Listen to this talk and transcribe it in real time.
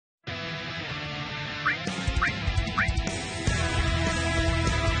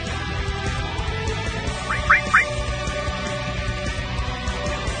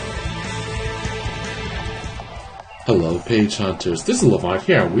Hello, page hunters. This is Levont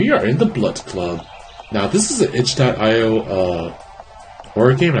here, and we are in the Blutclub. Now, this is an itch.io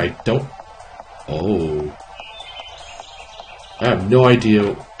horror game, and I don't... Oh. I have no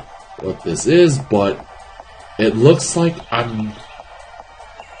idea what this is, but it looks like I'm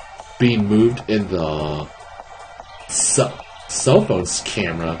being moved in the cell phone's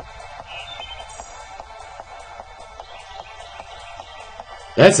camera.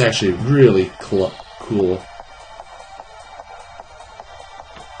 That's actually really cool.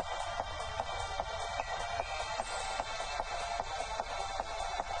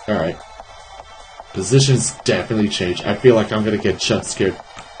 Alright. Positions definitely change. I feel like I'm gonna get jump scared.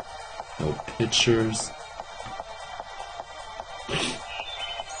 No pictures.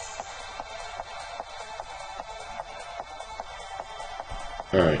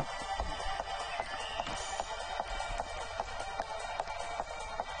 Alright.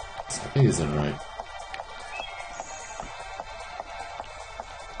 Something isn't right.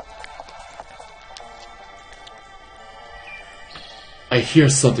 I hear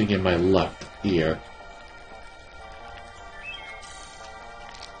something in my left ear.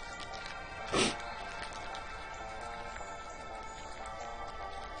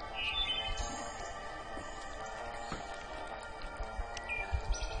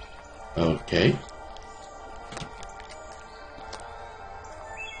 Okay.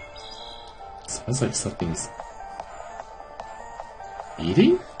 Sounds like something's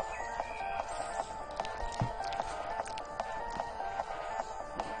eating?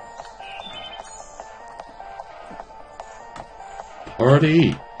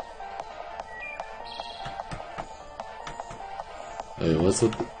 Party! Hey, what's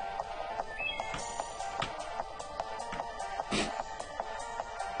with the...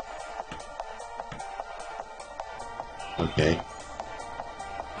 Okay.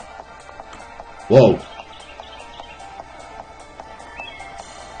 Whoa!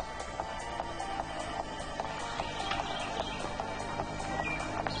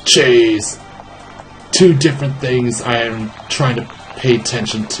 Jeez! Two different things I am trying to pay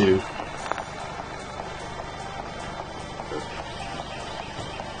attention to.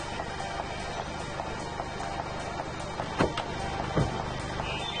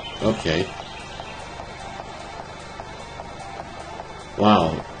 Okay.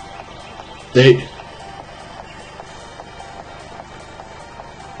 Wow.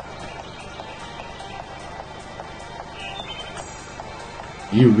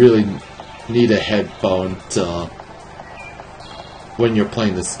 You really need a headphone to when you're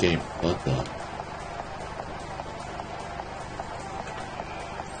playing this game. What the?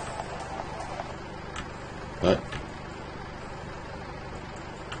 What?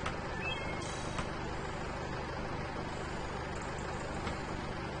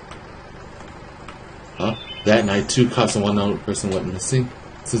 Huh? That night, 2 cops and 1 other person went missing.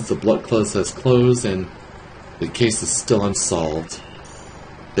 Since the Blutclub has closed and the case is still unsolved.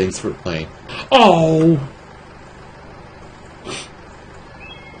 Thanks for playing. Oh!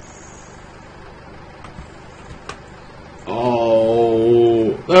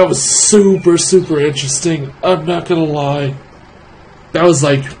 Oh, that was super interesting. I'm not gonna lie. That was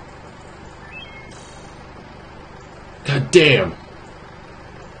like... God damn.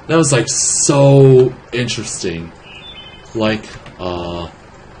 That was like so interesting. Like,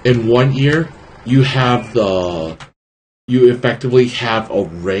 in one ear, you have the... You effectively have a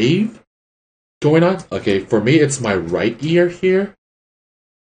rave going on. Okay, for me, it's my right ear here.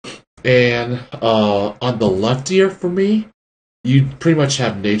 And on the left ear for me, you pretty much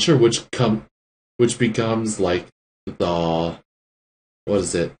have nature, which becomes like the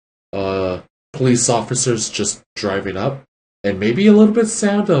police officers just driving up, and maybe a little bit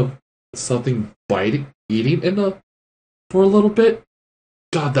sound of something eating for a little bit.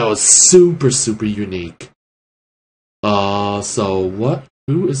 God, that was super unique. So what?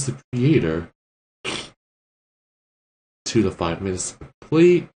 Who is the creator? 2 to 5 minutes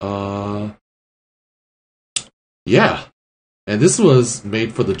complete. Yeah. And this was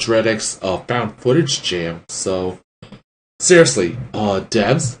made for the DreadX found footage jam. So seriously,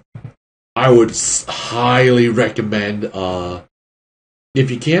 devs, I would highly recommend,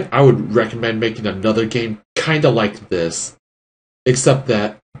 if you can, I would recommend making another game kinda like this. Except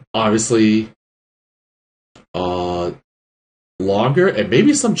that, obviously, longer, and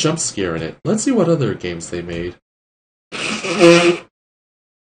maybe some jump scare in it. Let's see what other games they made.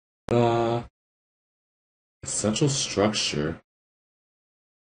 Essential structure.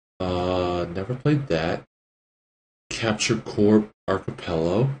 Never played that. Capture Corp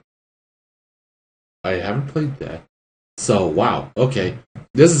Archipelago. I haven't played that. So, wow. Okay.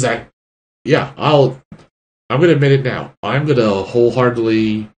 This is yeah, I'm gonna admit it now. I'm gonna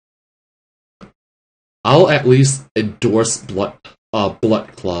wholeheartedly... I'll at least endorse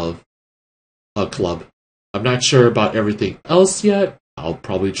Blutclub. Club. I'm not sure about everything else yet. I'll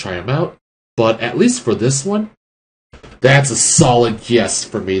probably try them out. But at least for this one, that's a solid yes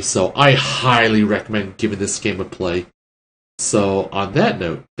for me. So I highly recommend giving this game a play. So on that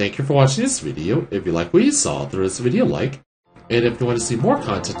note, thank you for watching this video. If you like what you saw, there is a video like. And if you want to see more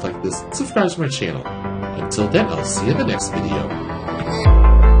content like this, subscribe to my channel. Until then, I'll see you in the next video.